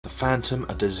Phantom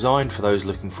are designed for those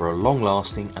looking for a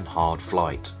long-lasting and hard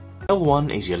flight.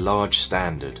 L1 is your large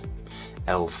standard.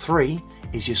 L3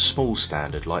 is your small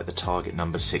standard, like the target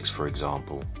number 6 for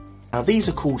example. Now these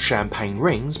are called champagne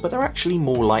rings, but they're actually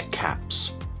more like caps.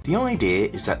 The idea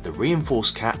is that the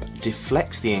reinforced cap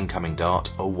deflects the incoming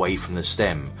dart away from the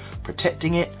stem,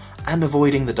 protecting it and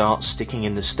avoiding the dart sticking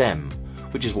in the stem,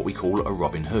 which is what we call a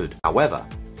Robin Hood. However,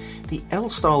 the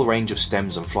L-style range of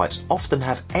stems and flights often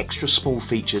have extra small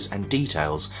features and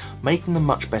details, making them a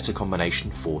much better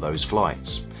combination for those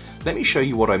flights. Let me show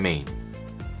you what I mean.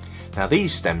 Now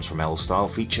these stems from L-style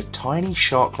feature tiny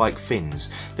shark-like fins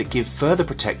that give further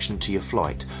protection to your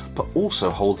flight, but also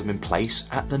hold them in place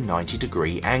at the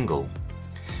 90-degree angle.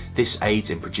 This aids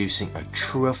in producing a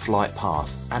truer flight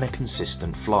path and a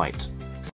consistent flight.